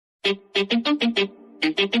I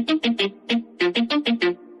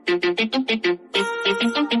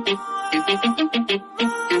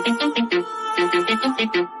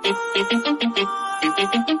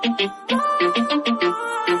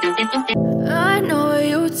know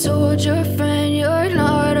you told your friend you're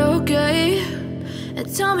not okay,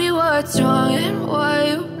 and tell me what's wrong and why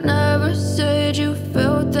you never said you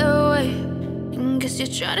felt that way. And guess you're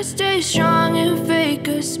trying to stay strong and fake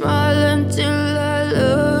a smile until I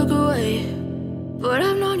look away. But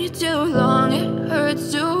I've known you too long, it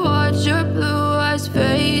hurts to watch your blue eyes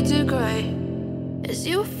fade to gray as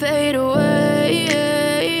you fade away,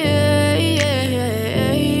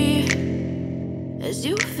 as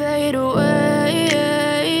you fade away.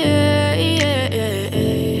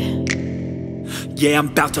 Yeah, I'm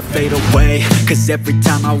about to fade away, cause every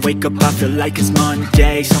time I wake up I feel like it's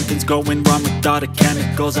Monday. Something's going wrong with all the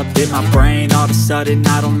chemicals up in my brain. All of a sudden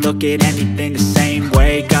I don't look at anything the same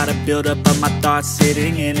way. Got a buildup of my thoughts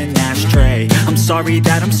sitting in an ashtray. I'm sorry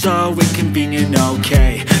that I'm so inconvenient,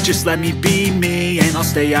 okay. Just let me be me and I'll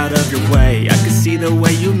stay out of your way. I can see the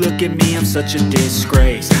way you look at me, I'm such a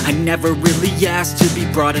disgrace. I never really asked to be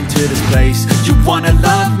brought into this place. You wanna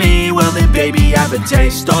love me? Well then baby, have a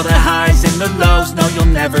taste. All the highs and the lows, no, you'll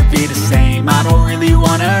never be the same. I don't really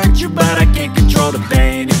wanna hurt you, but I can't control the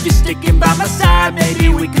pain. If you're sticking by my side, maybe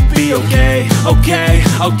we could be okay.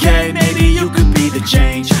 Okay, maybe you could be the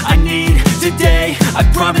change I need today. I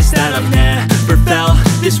promise that I've never felt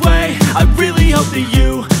this way. I really hope that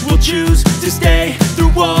you will choose to stay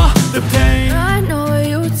through all the pain. I know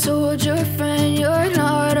you told your friend you're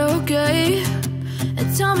not okay,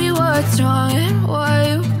 and tell me what's wrong and why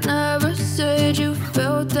you never said you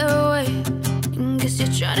felt that way. Guess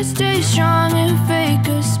you're trying to stay strong and fake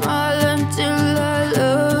a smile until I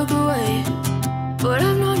look away. But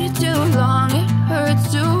I've known you too long, it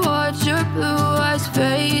hurts to watch your blue eyes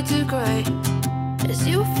fade to gray as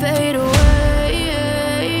you fade away,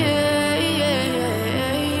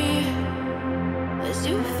 as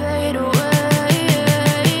you fade away,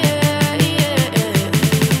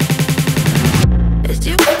 as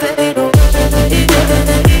you fade away.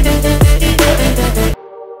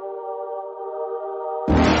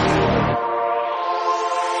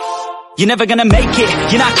 You're never gonna make it,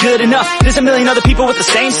 you're not good enough. There's a million other people with the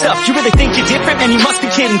same stuff. You really think you're different? Man, you must be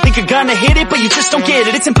kidding. Think you're gonna hit it, but you just don't get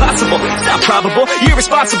it. It's impossible, it's not probable, you're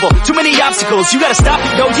irresponsible. Too many obstacles, you gotta stop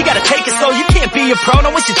it, yo. You gotta take it slow, you can't be a pro.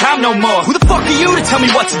 Don't waste your time no more. Who the fuck are you to tell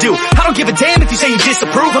me what to do? I don't give a damn if you say you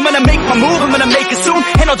disapprove. I'm gonna make my move, I'm gonna make it soon.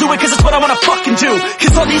 And I'll do it cause it's what I wanna fucking do.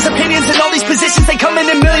 Cause all these opinions and all these positions, they come in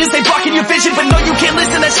millions, they blocking your vision. But no, you can't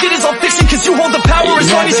listen, that shit is all fiction. Cause you hold the power as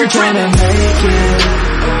long as you're driven.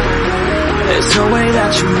 There's no way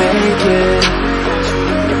that you make it,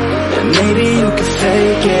 and maybe you can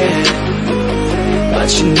fake it,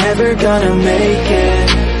 but you're never gonna make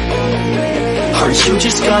it. Aren't you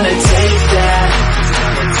just gonna take that?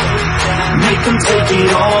 Make them take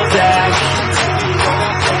it all back.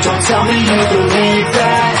 Don't tell me you believe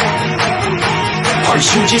that. Aren't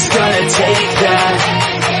you just gonna take that?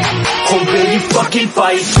 Or will you fucking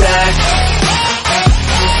fight back?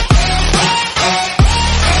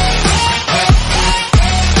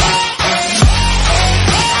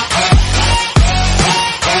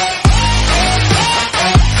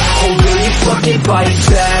 Fucking fight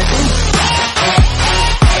back.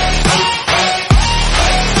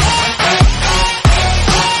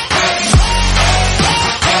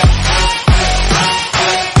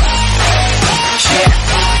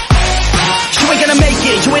 You ain't gonna make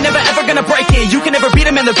it, you ain't never ever gonna break it. You can never beat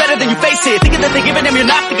them and they're better than you face it. Thinking that they giving them, you're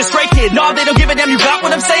not thinking straight, kid. No, they don't give a damn, you got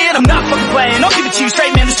what I'm saying? I'm not fucking playing, I'll give it to you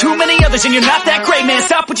straight, man. There's too many others and you're not that great, man.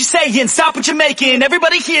 Stop what you're saying, stop what you're making.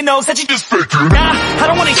 Everybody here knows that you just faking. Nah, I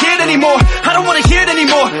don't wanna hear it anymore, I don't wanna hear it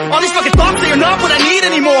anymore. All these fucking thoughts, they are not what I need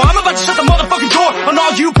anymore. I'm about to shut the motherfucking door on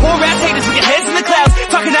all you poor ass haters with your heads in the clouds,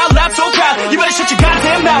 talking out loud so proud. You better shut your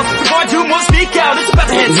goddamn mouth before I do more speak out. It's about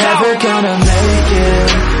to head south. You're never gonna make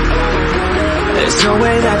it. There's no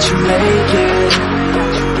way that you make it,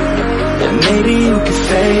 and maybe you can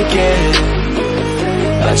fake it,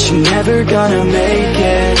 but you're never gonna make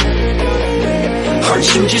it.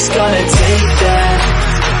 Aren't you just gonna take that?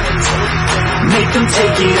 Make them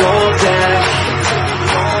take it all back.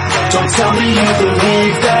 Don't tell me you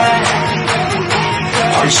believe that.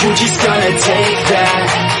 Aren't you just gonna take that?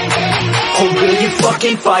 Or will you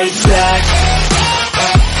fucking fight back?